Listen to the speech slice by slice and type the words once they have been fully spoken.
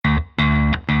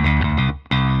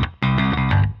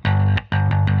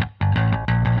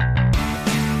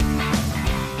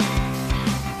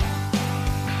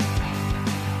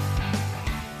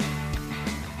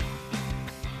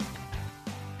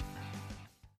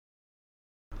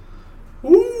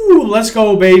Woo! Let's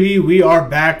go, baby. We are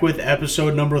back with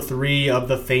episode number 3 of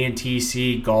the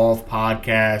FanTC Golf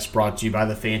Podcast, brought to you by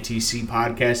the FanTC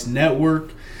Podcast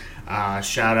Network.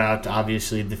 Shout out to,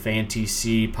 obviously, the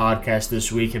FanTC Podcast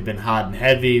this week have been hot and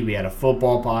heavy. We had a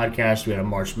football podcast, we had a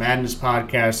March Madness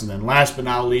podcast, and then last but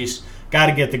not least, got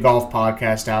to get the golf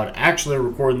podcast out. Actually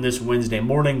recording this Wednesday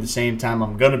morning, the same time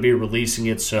I'm going to be releasing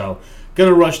it, so going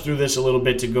to rush through this a little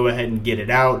bit to go ahead and get it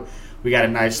out. We got a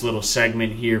nice little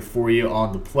segment here for you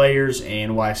on the players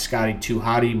and why Scotty Too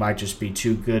Hottie might just be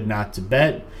too good not to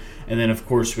bet. And then, of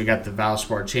course, we got the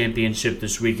Valpar Championship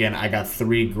this weekend. I got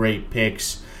 3 great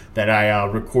picks that I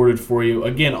recorded for you.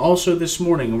 Again, also this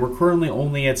morning, we're currently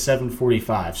only at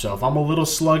 7:45. So if I'm a little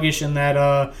sluggish in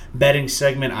that betting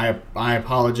segment, I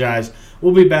apologize.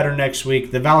 We'll be better next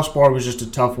week. The Valpar was just a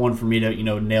tough one for me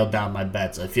to nail down my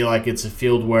bets. I feel like it's a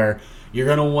field where you're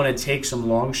going to want to take some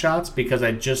long shots because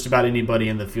just about anybody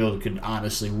in the field could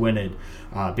honestly win it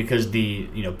because the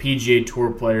PGA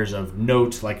Tour players of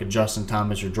note like a Justin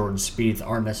Thomas or Jordan Spieth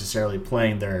aren't necessarily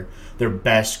playing their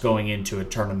best going into a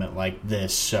tournament like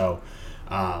this. So,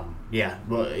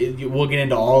 we'll get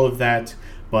into all of that.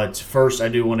 But first, I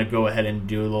do want to go ahead and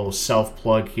do a little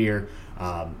self-plug here.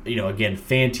 Again,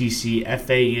 FanTC,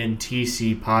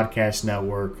 FanTC Podcast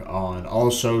Network on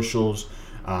all socials.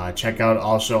 Check out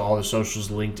also all the socials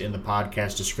linked in the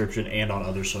podcast description and on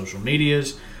other social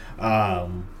medias.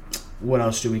 What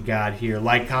else do we got here?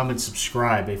 Like, comment,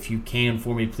 subscribe if you can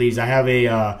for me, please. I have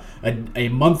a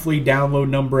monthly download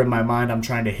number in my mind I'm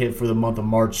trying to hit for the month of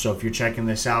March. So if you're checking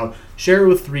this out, share it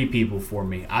with 3 people for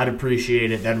me. I'd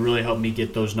appreciate it. That'd really help me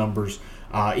get those numbers.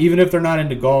 Even if they're not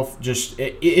into golf, just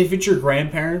if it's your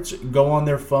grandparents, go on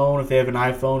their phone. If they have an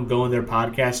iPhone, go in their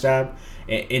podcast app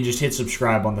and just hit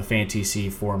subscribe on the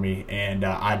FanTC for me. And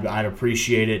I'd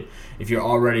appreciate it. If you're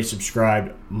already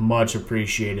subscribed, much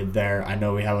appreciated there. I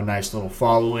know we have a nice little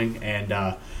following. And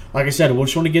like I said, we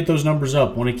just want to get those numbers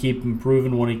up. Want to keep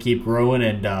improving, want to keep growing.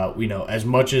 And, as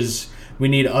much as we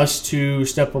need us to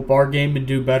step up our game and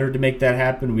do better to make that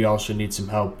happen, we also need some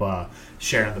help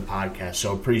sharing the podcast.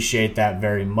 So appreciate that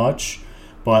very much.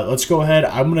 But let's go ahead.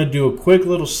 I'm going to do a quick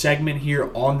little segment here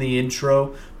on the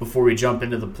intro before we jump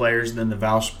into the players and then the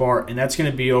Valpar. And that's going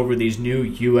to be over these new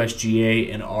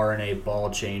USGA and RNA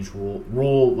ball change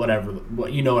rule, whatever.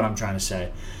 You know what I'm trying to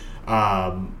say.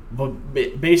 But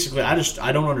basically,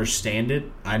 I don't understand it.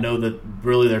 I know that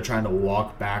really they're trying to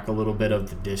walk back a little bit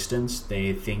of the distance.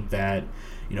 They think that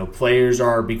players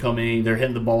are they're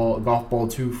hitting the golf ball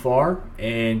too far,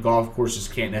 and golf courses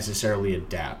can't necessarily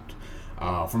adapt.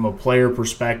 From a player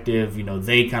perspective,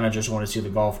 they kind of just want to see the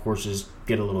golf courses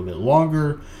get a little bit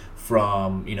longer.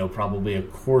 From probably a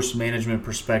course management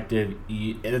perspective,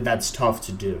 that's tough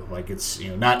to do. Like it's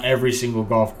not every single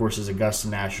golf course is Augusta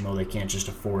National. They can't just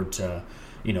afford to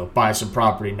buy some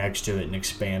property next to it and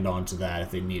expand onto that if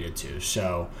they needed to.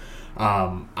 So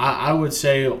I would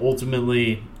say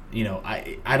ultimately,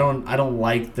 I don't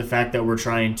like the fact that we're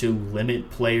trying to limit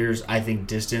players. I think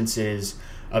distance is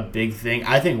a big thing.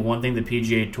 I think one thing the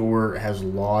PGA Tour has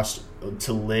lost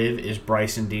to live is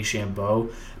Bryson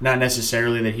DeChambeau. Not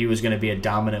necessarily that he was going to be a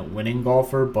dominant winning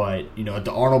golfer, but at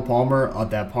the Arnold Palmer at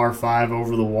that par 5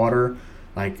 over the water,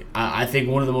 like I think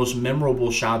one of the most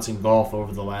memorable shots in golf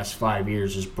over the last 5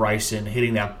 years is Bryson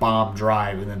hitting that bomb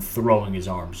drive and then throwing his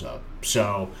arms up.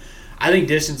 So I think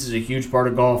distance is a huge part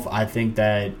of golf. I think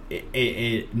that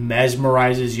it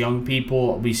mesmerizes young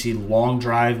people. We see long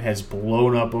drive has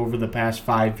blown up over the past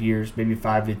 5 years, maybe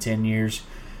 5 to 10 years.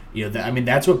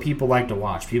 That's what people like to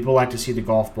watch. People like to see the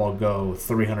golf ball go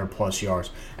 300-plus yards.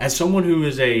 As someone who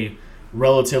is a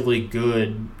relatively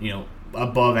good,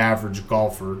 above average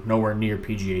golfer, nowhere near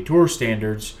PGA Tour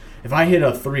standards, if I hit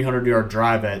a 300-yard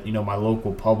drive at, my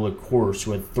local public course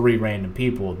with 3 random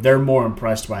people, they're more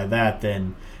impressed by that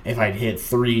than if I'd hit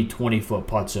 3 20-foot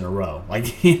putts in a row.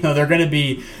 Like, they're going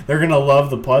to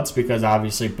love the putts because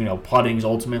obviously, putting's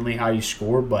ultimately how you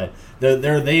score, but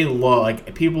they love,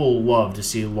 like, people love to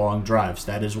see long drives.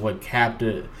 That is what capped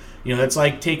it. That's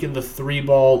like taking the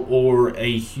 3-ball or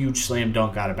a huge slam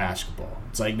dunk out of basketball.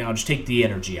 It's like, now just take the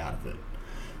energy out of it.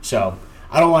 So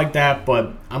I don't like that,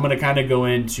 but I'm going to kind of go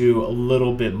into a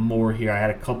little bit more here. I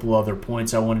had a couple other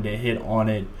points I wanted to hit on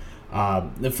it.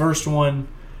 The first one,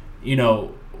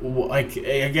 like,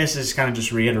 I guess it's kind of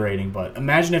just reiterating, but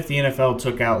imagine if the NFL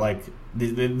took out, like,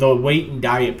 the weight and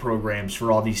diet programs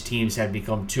for all these teams have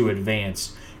become too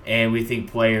advanced, and we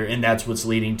think and that's what's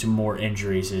leading to more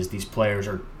injuries, is these players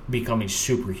are becoming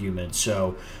superhuman.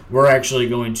 So we're actually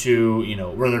going to,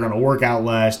 where they're going to work out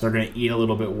less, they're going to eat a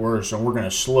little bit worse, and we're going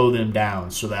to slow them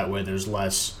down so that way there's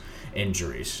less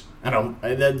injuries. I know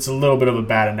that's a little bit of a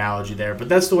bad analogy there, but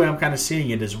that's the way I'm kind of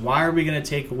seeing it. Is why are we going to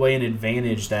take away an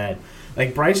advantage that,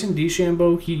 like Bryson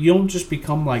DeChambeau, you don't just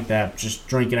become like that just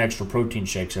drinking extra protein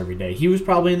shakes every day. He was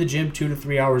probably in the gym 2 to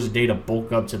 3 hours a day to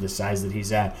bulk up to the size that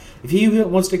he's at. If he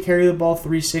wants to carry the ball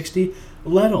 360,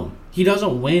 let him. He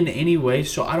doesn't win anyway,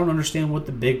 so I don't understand what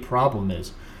the big problem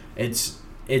is.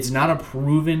 It's not a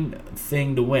proven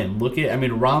thing to win.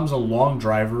 Rahm's a long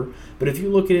driver, but if you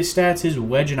look at his stats, his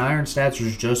wedge and iron stats are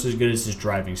just as good as his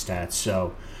driving stats.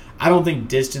 So I don't think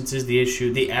distance is the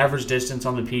issue. The average distance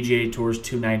on the PGA Tour is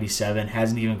 297,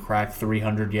 hasn't even cracked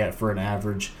 300 yet for an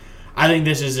average. I think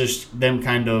this is just them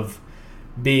kind of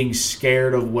being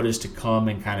scared of what is to come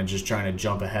and kind of just trying to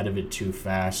jump ahead of it too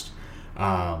fast.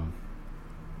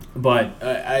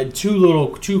 But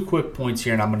two quick points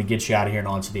here, and I'm going to get you out of here and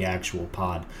onto the actual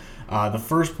pod. The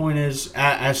first point is,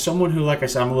 as someone who, like I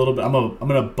said, I'm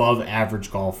an above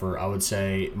average golfer. I would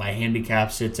say my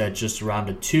handicap sits at just around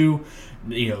a 2.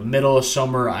 Middle of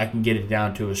summer, I can get it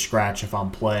down to a scratch if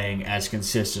I'm playing as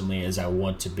consistently as I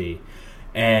want to be.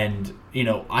 And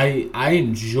I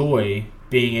enjoy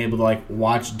being able to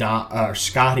watch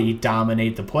Scotty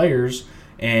dominate the players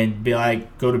and be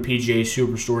like, go to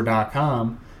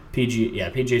PGASuperstore.com.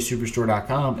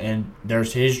 PGASuperstore.com, and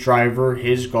there's his driver,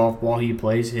 his golf ball he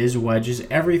plays, his wedges,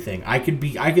 everything. I could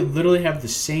literally have the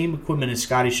same equipment as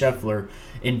Scotty Scheffler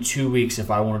in 2 weeks if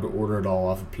I wanted to order it all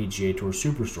off of PGA Tour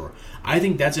Superstore. I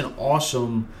think that's an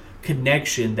awesome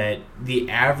connection that the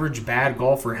average bad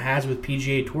golfer has with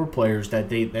PGA Tour players that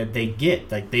they get.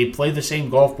 Like, they play the same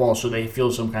golf ball, so they feel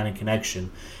some kind of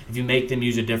connection. If you make them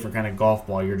use a different kind of golf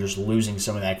ball, you're just losing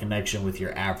some of that connection with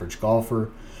your average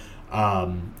golfer.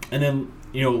 And then,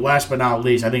 last but not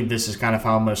least, I think this is kind of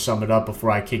how I'm going to sum it up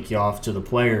before I kick you off to the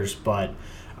players. But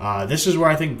this is where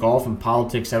I think golf and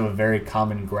politics have a very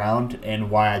common ground, and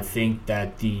why I think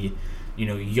that the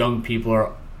young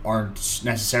people aren't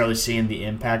necessarily seeing the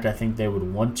impact I think they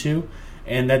would want to.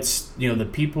 And that's, the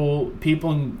people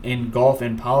in golf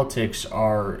and politics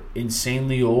are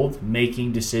insanely old,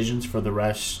 making decisions for the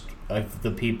rest of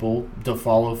the people to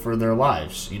follow for their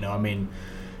lives.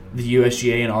 The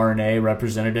USGA and RNA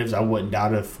representatives, I wouldn't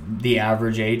doubt if the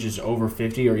average age is over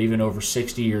 50 or even over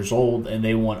 60 years old, and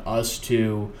they want us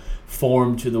to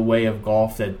form to the way of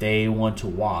golf that they want to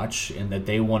watch and that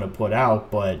they want to put out.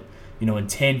 But, in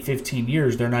 10, 15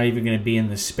 years, they're not even going to be in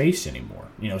this space anymore.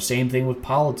 Same thing with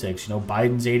politics.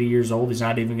 Biden's 80 years old. He's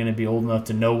not even going to be old enough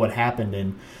to know what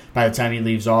happened by the time he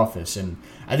leaves office. And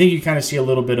I think you kind of see a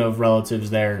little bit of relatives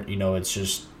there. It's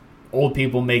just old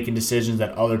people making decisions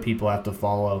that other people have to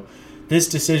follow. This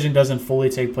decision doesn't fully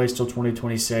take place till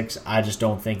 2026. I just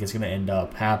don't think it's going to end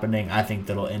up happening. I think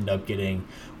that'll end up getting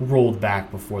rolled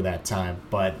back before that time.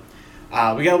 But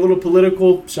we got a little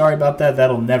political. Sorry about that.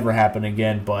 That'll never happen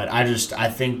again. But I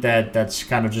think that's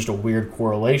kind of just a weird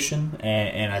correlation,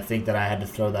 and I think that I had to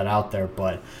throw that out there.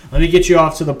 But let me get you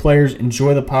off to the players.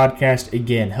 Enjoy the podcast.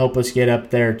 Again, help us get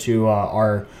up there to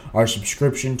our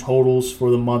subscription totals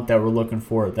for the month that we're looking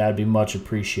for. That'd be much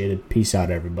appreciated. Peace out,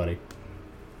 everybody.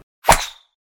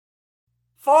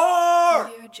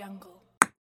 Audio Jungle.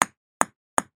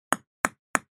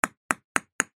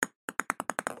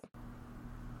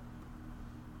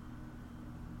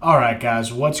 All right,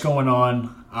 guys, what's going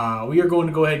on? We are going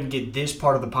to go ahead and get this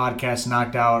part of the podcast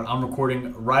knocked out. I'm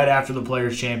recording right after the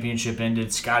Players' Championship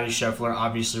ended. Scotty Scheffler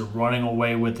obviously running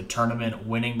away with the tournament,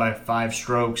 winning by 5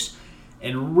 strokes,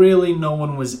 and really no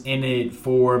one was in it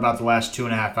for about the last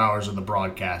 2.5 hours of the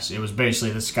broadcast. It was basically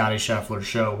the Scotty Scheffler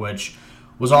show, which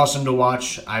was awesome to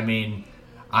watch.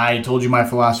 I told you my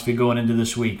philosophy going into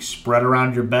this week. Spread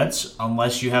around your bets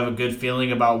unless you have a good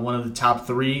feeling about one of the top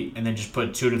 3, and then just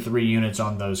put 2 to 3 units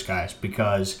on those guys.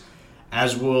 Because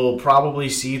as we'll probably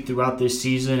see throughout this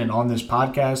season and on this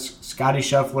podcast, Scotty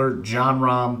Scheffler, Jon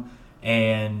Rahm,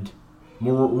 and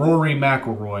Rory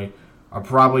McIlroy are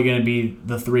probably going to be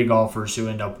the 3 golfers who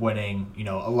end up winning,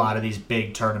 a lot of these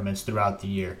big tournaments throughout the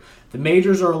year. The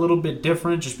majors are a little bit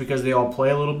different just because they all play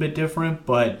a little bit different,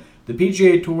 but the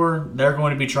PGA Tour, they're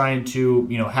going to be trying to,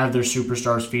 have their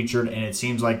superstars featured, and it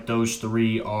seems like those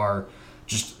 3 are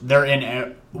just, they're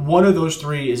in, one of those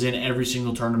 3 is in every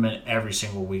single tournament, every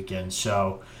single weekend.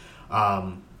 So,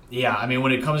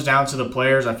 when it comes down to the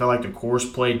players, I felt like the course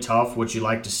played tough, which you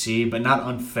like to see, but not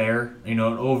unfair. An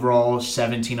overall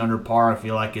 17 under par, I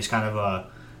feel like is kind of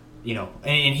a,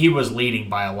 and he was leading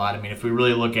by a lot. If we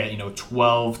really look at,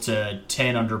 12 to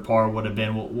 10 under par would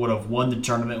have won the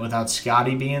tournament without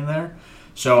Scotty being there.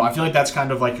 So I feel like that's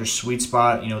kind of like your sweet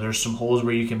spot. There's some holes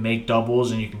where you can make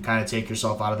doubles and you can kind of take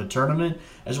yourself out of the tournament,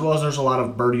 as well as there's a lot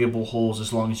of birdieable holes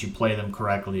as long as you play them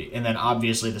correctly. And then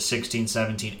obviously the 16,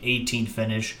 17, 18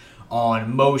 finish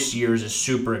on most years is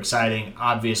super exciting.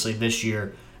 Obviously, this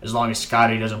year, as long as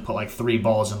Scotty doesn't put like 3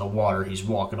 balls in the water, he's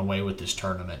walking away with this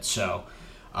tournament. So,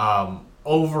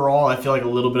 overall, I feel like a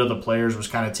little bit of the players was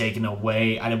kind of taken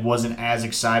away. I wasn't as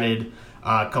excited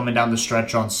coming down the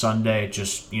stretch on Sunday,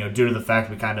 just due to the fact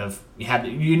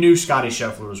you knew Scotty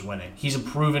Scheffler was winning. He's a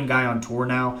proven guy on tour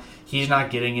now. He's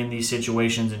not getting in these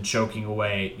situations and choking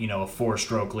away, a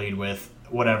 4-stroke lead with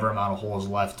whatever amount of holes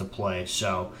left to play.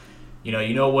 So, you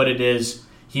know what it is.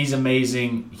 He's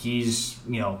amazing. He's,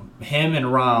 him and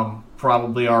Rahm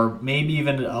probably are maybe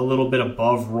even a little bit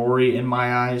above Rory in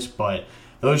my eyes, but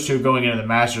those two going into the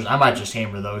Masters, I might just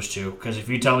hammer those two, because if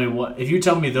you tell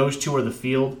me those two are the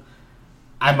field,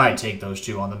 I might take those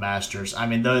two on the Masters. I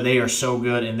mean, they are so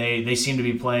good, and they seem to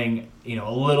be playing,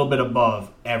 a little bit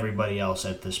above everybody else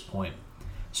at this point.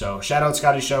 So, shout out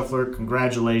Scotty Scheffler.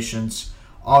 Congratulations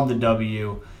on the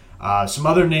W. Some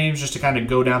other names just to kind of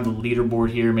go down the leaderboard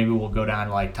here. Maybe we'll go down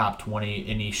to like top 20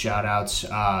 in these shout-outs.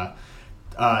 I'm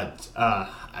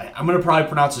going to probably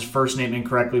pronounce his first name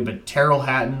incorrectly, but Tyrrell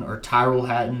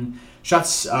Hatton shot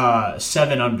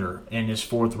 7 under in his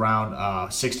 4th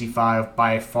round, 65.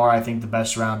 By far, I think the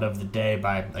best round of the day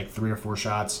by like 3 or 4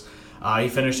 shots. He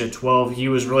finished at 12. He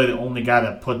was really the only guy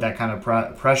that put that kind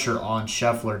of pressure on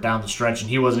Scheffler down the stretch, and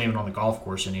he wasn't even on the golf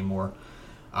course anymore.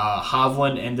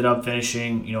 Hovland ended up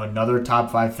finishing, another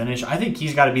top 5 finish. I think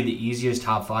he's got to be the easiest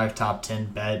top 5, top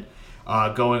 10 bet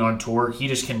going on tour. He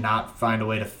just cannot find a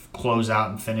way to close out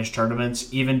and finish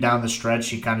tournaments. Even down the stretch,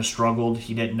 he kind of struggled.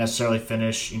 He didn't necessarily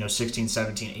finish, 16,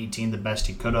 17, 18 the best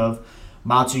he could have.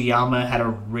 Matsuyama had a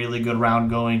really good round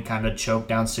going, kind of choked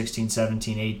down 16,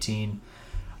 17, 18.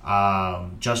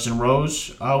 Justin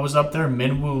Rose was up there.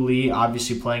 Minwoo Lee,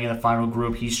 obviously playing in the final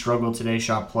group. He struggled today,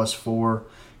 shot +4.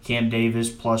 Cam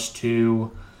Davis,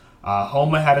 +2.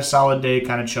 Homa had a solid day,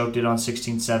 kind of choked it on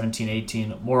 16, 17,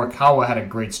 18. Morikawa had a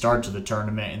great start to the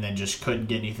tournament and then just couldn't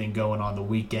get anything going on the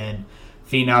weekend.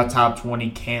 Finau top 20,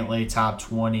 Cantlay top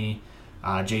 20.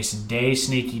 Jason Day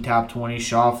sneaky top 20.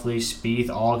 Schauffele,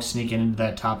 Spieth all sneaking into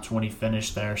that top 20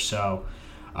 finish there. So,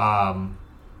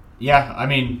 yeah, I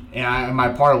mean,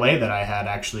 my parlay that I had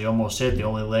actually almost hit. The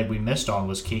only leg we missed on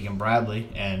was Keegan Bradley.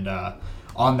 And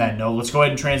on that note, let's go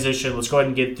ahead and transition. Let's go ahead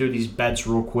and get through these bets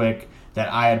real quick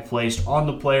that I had placed on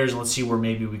the players. Let's see where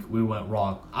maybe we went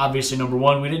wrong. Obviously, number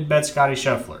 1, we didn't bet Scotty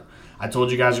Scheffler. I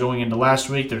told you guys going into last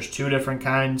week, there's 2 different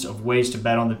kinds of ways to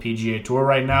bet on the PGA Tour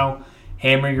right now.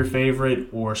 Hammer your favorite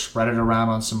or spread it around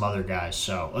on some other guys.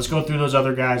 So let's go through those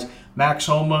other guys. Max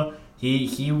Homa,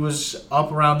 he was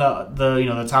up around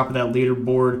the top of that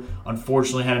leaderboard.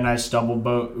 Unfortunately, had a nice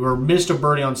missed a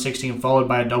birdie on 16, followed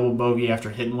by a double bogey after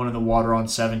hitting one in the water on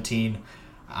 17.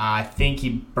 I think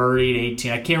he birdied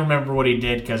 18. I can't remember what he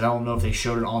did because I don't know if they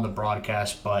showed it on the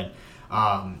broadcast, but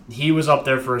he was up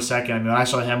there for a second. I mean, when I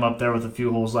saw him up there with a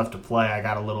few holes left to play, I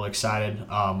got a little excited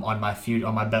on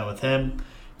my bet with him.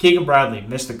 Keegan Bradley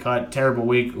missed the cut. Terrible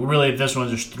week. Really, this one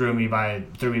just threw me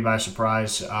by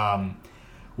surprise.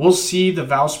 We'll see the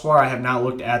Valspar. I have not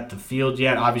looked at the field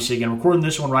yet. Obviously, again, recording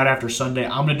this one right after Sunday.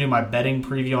 I'm going to do my betting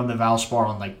preview on the Valspar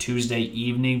on like Tuesday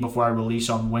evening before I release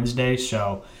on Wednesday.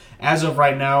 So, as of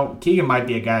right now, Keegan might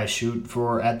be a guy to shoot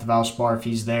for at the Valspar. If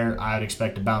he's there, I'd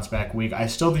expect a bounce-back week. I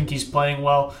still think he's playing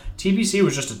well. TBC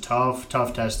was just a tough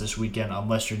test this weekend,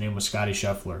 unless your name was Scotty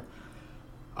Scheffler.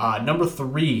 Number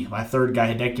 3, my third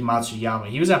guy, Hideki Matsuyama.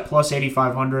 He was at plus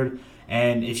 8,500.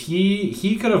 And if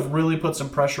he could have really put some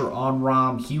pressure on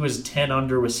Rahm, he was 10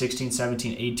 under with 16,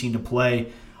 17, 18 to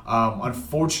play.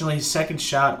 Unfortunately, his second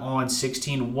shot on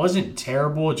 16 wasn't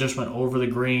terrible. It just went over the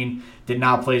green. Did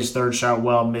not play his third shot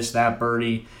well. Missed that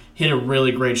birdie. Hit a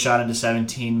really great shot into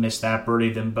 17. Missed that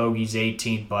birdie. Then bogeys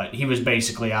 18. But he was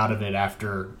basically out of it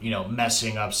after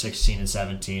messing up 16 and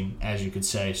 17, as you could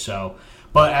say. So.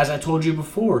 But as I told you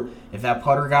before, if that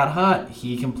putter got hot,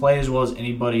 he can play as well as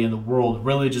anybody in the world.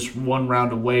 Really just one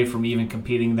round away from even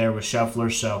competing there with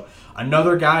Scheffler. So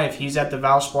another guy, if he's at the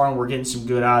Valspar and we're getting some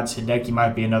good odds, Hideki might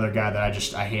be another guy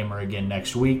that I hammer again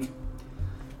next week.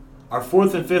 Our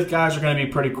 4th and 5th guys are going to be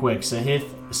pretty quick. Sahith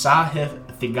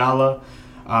Theegala,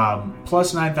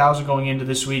 plus 9,000 going into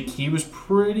this week. He was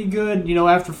pretty good.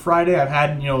 After Friday,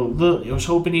 I was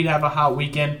hoping he'd have a hot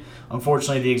weekend.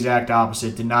 Unfortunately, the exact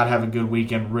opposite. Did not have a good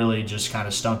weekend. Really just kind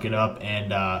of stunk it up, and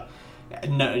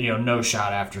no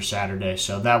shot after Saturday.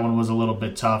 So that one was a little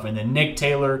bit tough. And then Nick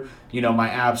Taylor, my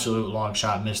absolute long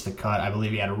shot, missed the cut. I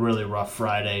believe he had a really rough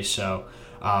Friday. So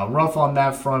rough on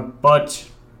that front. But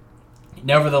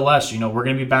nevertheless, we're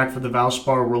going to be back for the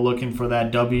Valspar. We're looking for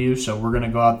that W. So we're going to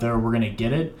go out there. We're going to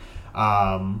get it.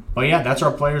 But yeah, that's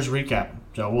our players recap.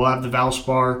 So we'll have the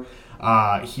Valspar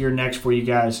here next for you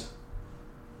guys.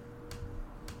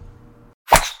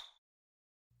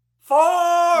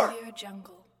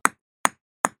 Jungle.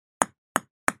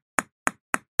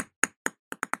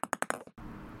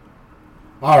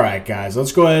 All right, guys,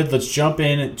 let's go ahead. Let's jump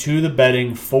in to the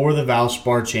betting for the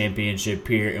Valpar Championship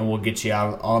here, and we'll get you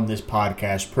out on this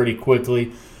podcast pretty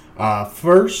quickly.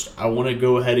 First, I want to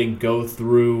go ahead and go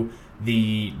through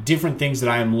the different things that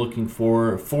I am looking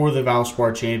for the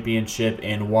Valpar Championship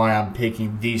and why I'm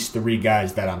picking these three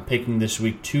guys that I'm picking this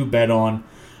week to bet on.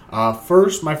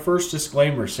 First, my first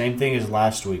disclaimer, same thing as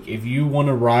last week. If you want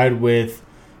to ride with,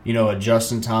 a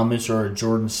Justin Thomas or a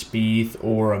Jordan Spieth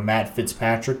or a Matt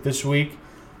Fitzpatrick this week,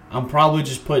 I'm probably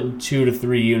just putting 2 to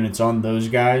 3 units on those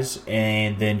guys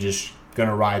and then just going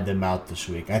to ride them out this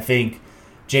week. I think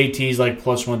JT's like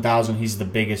plus 1,000. He's the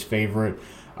biggest favorite.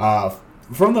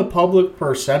 From the public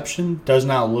perception, does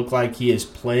not look like he is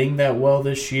playing that well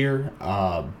this year,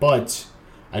 but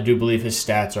I do believe his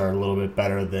stats are a little bit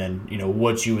better than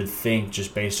what you would think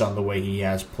just based on the way he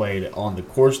has played on the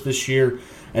course this year.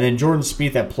 And then Jordan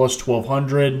Spieth at plus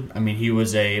 1,200. I mean, he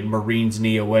was a Marines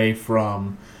knee away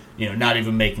from not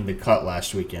even making the cut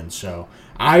last weekend. So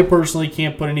I personally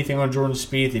can't put anything on Jordan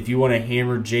Spieth. If you want to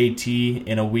hammer JT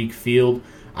in a weak field,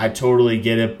 I totally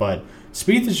get it, but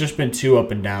Spieth has just been too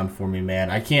up and down for me, man.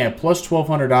 I can't. Plus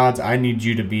 1,200 odds, I need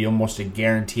you to be almost a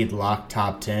guaranteed lock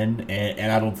top 10,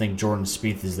 and I don't think Jordan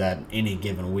Spieth is that any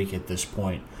given week at this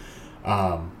point.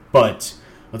 But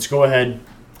let's go ahead.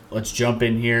 Let's jump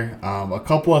in here. A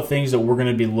couple of things that we're going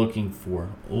to be looking for.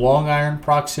 Long iron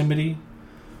proximity,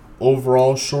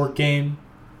 overall short game,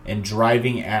 and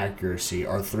driving accuracy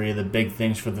are three of the big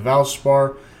things for the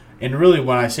Valpar. And really,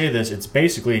 when I say this,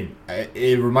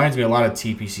 it reminds me a lot of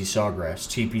TPC Sawgrass.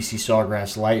 TPC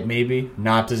Sawgrass Light, maybe.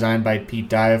 Not designed by Pete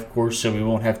Dye, of course, so we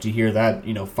won't have to hear that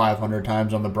 500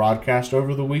 times on the broadcast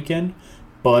over the weekend.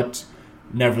 But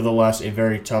nevertheless, a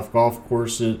very tough golf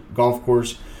course.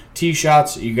 Tee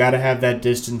shots, you got to have that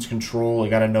distance control.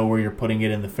 You got to know where you're putting it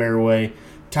in the fairway.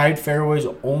 Tight fairways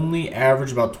only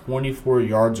average about 24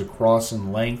 yards across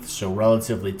in length, so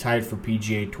relatively tight for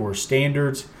PGA Tour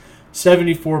standards.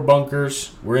 74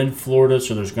 bunkers. We're in Florida,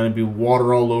 so there's going to be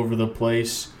water all over the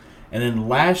place. And then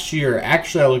last year,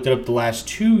 actually I looked it up, the last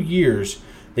 2 years,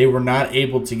 they were not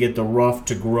able to get the rough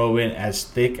to grow in as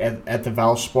thick at the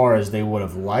Valpar as they would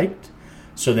have liked.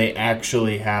 So they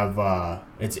actually have,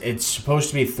 it's supposed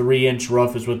to be 3-inch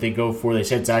rough is what they go for. They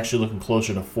said it's actually looking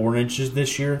closer to 4 inches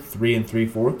this year, 3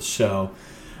 3/4. So,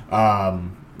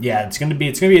 yeah, it's gonna be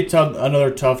another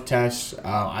tough test.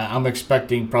 I'm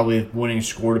expecting probably winning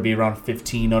score to be around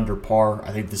 15 under par.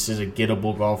 I think this is a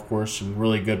gettable golf course, some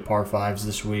really good par fives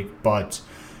this week. But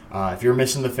if you're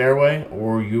missing the fairway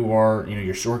or you are,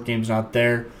 your short game's not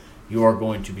there, you are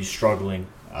going to be struggling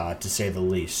to say the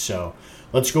least. So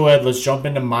let's go ahead. Let's jump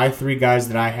into my three guys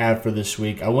that I have for this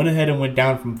week. I went ahead and went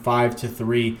down from 5 to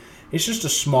 3. It's just a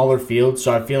smaller field,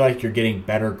 so I feel like you're getting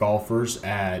better golfers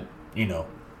at,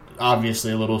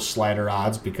 obviously a little slighter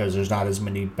odds because there's not as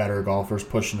many better golfers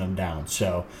pushing them down.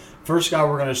 So first guy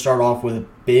we're going to start off with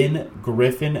Ben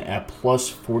Griffin at plus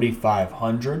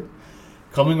 4,500.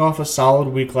 Coming off a solid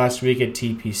week last week at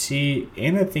TPC,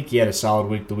 and I think he had a solid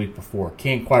week the week before.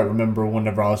 Can't quite remember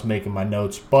whenever I was making my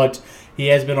notes, but he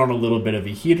has been on a little bit of a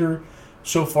heater.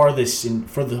 So far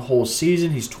for the whole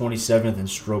season, he's 27th in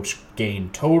strokes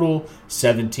gained total,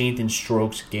 17th in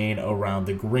strokes gained around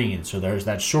the green. So there's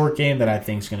that short game that I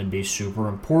think is going to be super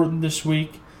important this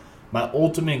week. My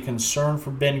ultimate concern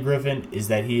for Ben Griffin is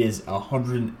that he is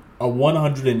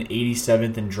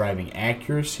 187th in driving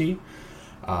accuracy.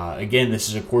 Again, this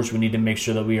is a course we need to make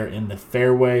sure that we are in the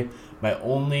fairway. My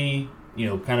only,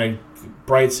 kind of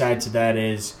bright side to that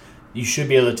is you should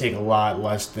be able to take a lot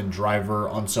less than driver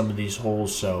on some of these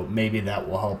holes, so maybe that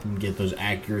will help him get those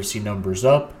accuracy numbers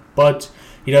up. But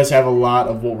he does have a lot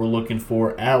of what we're looking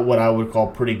for at what I would call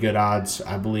pretty good odds.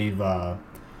 I believe,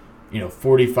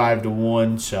 45 to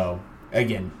 1. So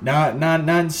again,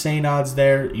 not insane odds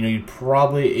there. You'd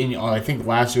probably, I think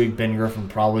last week Ben Griffin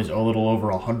probably is a little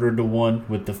over 100 to 1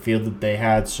 with the field that they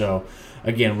had. So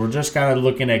again, we're just kind of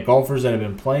looking at golfers that have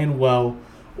been playing well,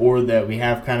 or that we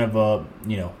have kind of a,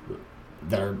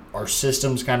 that our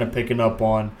system's kind of picking up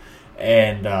on,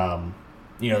 and,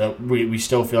 that we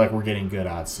still feel like we're getting good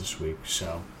odds this week.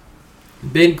 So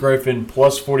Ben Griffin,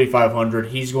 plus 4,500,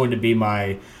 he's going to be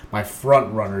my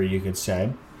front runner, you could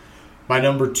say. My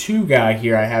number 2 guy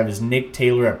here I have is Nick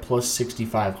Taylor at plus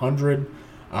 6,500.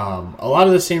 A lot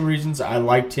of the same reasons I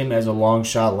liked him as a long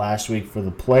shot last week for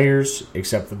the Players,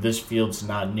 except for this field's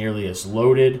not nearly as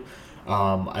loaded.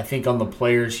 I think on the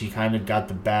Players, he kind of got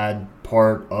the bad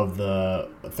part of the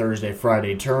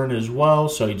Thursday-Friday turn as well,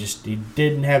 so he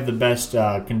didn't have the best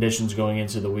conditions going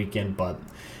into the weekend, but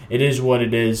it is what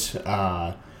it is.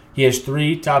 He has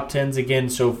 3 top 10s again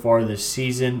so far this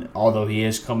season, although he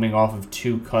is coming off of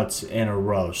 2 cuts in a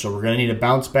row. So we're going to need a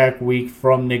bounce back week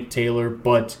from Nick Taylor,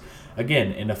 but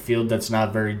again, in a field that's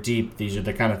not very deep, these are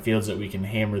the kind of fields that we can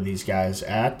hammer these guys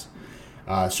at.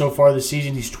 So far this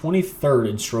season, he's 23rd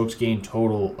in strokes gained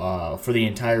total for the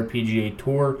entire PGA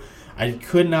Tour. I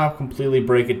could not completely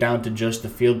break it down to just the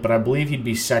field, but I believe he'd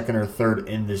be 2nd or 3rd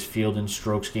in this field in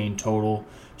strokes gained total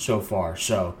so far.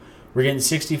 So we're getting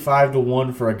 65 to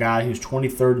 1 for a guy who's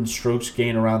 23rd in strokes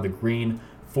gained around the green,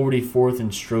 44th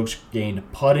in strokes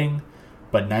gained putting,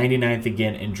 but 99th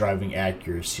again in driving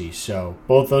accuracy. So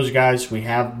both those guys, we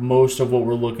have most of what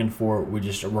we're looking for.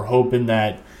 We're hoping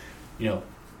that,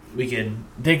 we can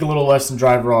take a little less than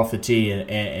driver off the tee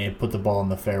and put the ball in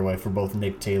the fairway for both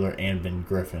Nick Taylor and Ben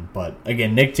Griffin. But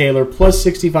again, Nick Taylor plus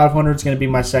 6,500 is going to be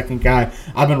my second guy.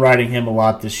 I've been riding him a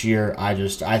lot this year. I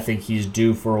think he's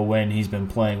due for a win. He's been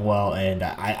playing well, and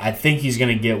I think he's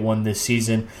going to get one this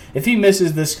season. If he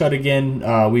misses this cut again,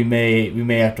 we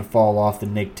may have to fall off the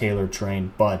Nick Taylor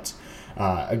train. But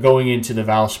going into the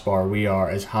Valpar, we are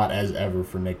as hot as ever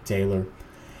for Nick Taylor.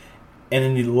 And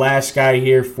then the last guy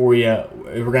here for you,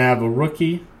 we're going to have a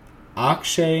rookie,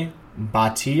 Akshay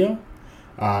Bhatia.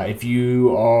 If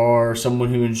you are someone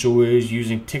who enjoys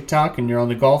using TikTok and you're on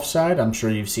the golf side, I'm sure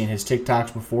you've seen his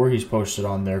TikToks before. He's posted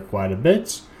on there quite a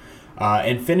bit.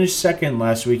 And finished second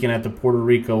last weekend at the Puerto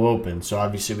Rico Open. So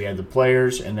obviously we had the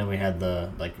Players, and then we had the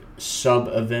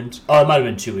sub-event. Oh, it might have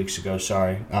been 2 weeks ago,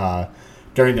 sorry.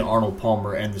 During the Arnold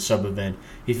Palmer and the sub-event.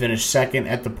 He finished second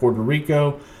at the Puerto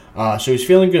Rico. So he's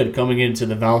feeling good coming into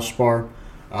the Valpar.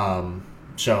 I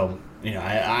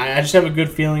just have a good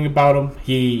feeling about him.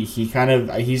 He's kind of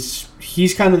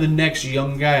the next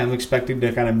young guy I'm expecting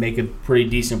to kind of make a pretty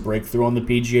decent breakthrough on the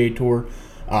PGA Tour.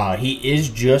 He is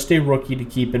just a rookie to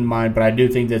keep in mind, but I do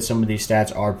think that some of these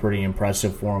stats are pretty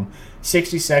impressive for him.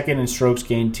 62nd in strokes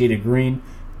gained tee to green,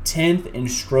 10th in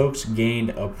strokes gained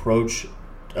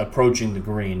approaching the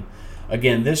green.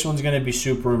 Again, this one's going to be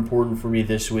super important for me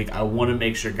this week. I want to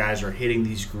make sure guys are hitting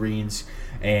these greens,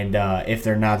 and if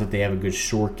they're not, that they have a good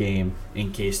short game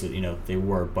in case that they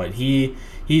were. But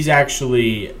he's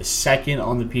actually second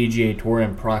on the PGA Tour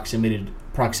in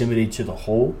proximity to the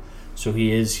hole, so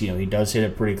he does hit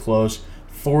it pretty close.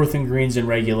 4th in greens in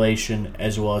regulation,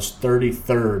 as well as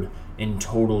 33rd in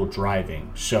total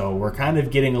driving. So we're kind of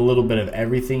getting a little bit of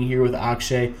everything here with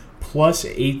Akshay. Plus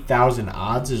 8,000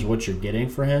 odds is what you're getting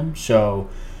for him. So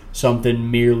something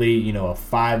merely, a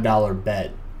 $5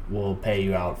 bet will pay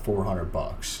you out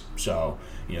 $400. So,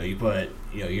 you put,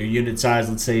 your unit size,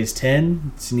 let's say, is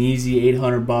 10. It's an easy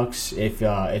 $800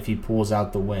 if he pulls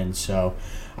out the win. So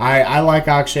I like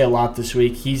Akshay a lot this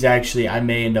week. He's actually, I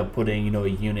may end up putting, a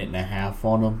unit and a half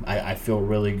on him. I feel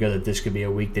really good that this could be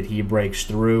a week that he breaks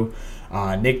through.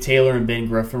 Nick Taylor and Ben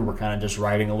Griffin were kind of just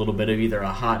riding a little bit of either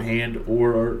a hot hand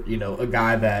or a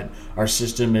guy that our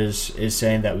system is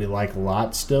saying that we like a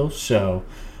lot still. So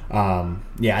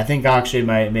I think Akshay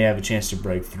may have a chance to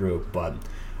break through. But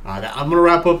I'm going to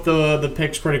wrap up the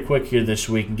picks pretty quick here this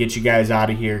week and get you guys out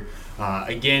of here.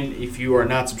 Again, if you are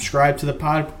not subscribed to the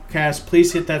podcast,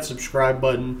 please hit that subscribe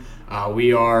button.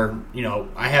 We are,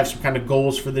 I have some kind of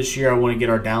goals for this year. I want to get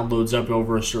our downloads up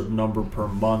over a certain number per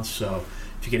month. So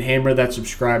if you can hammer that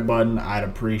subscribe button, I'd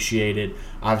appreciate it.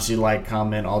 Obviously, like,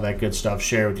 comment, all that good stuff.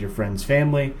 Share with your friends,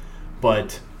 family.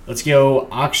 But let's go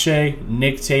Akshay,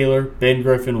 Nick Taylor, Ben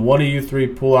Griffin. One of you three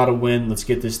pull out a win. Let's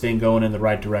get this thing going in the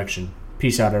right direction.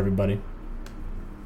 Peace out, everybody.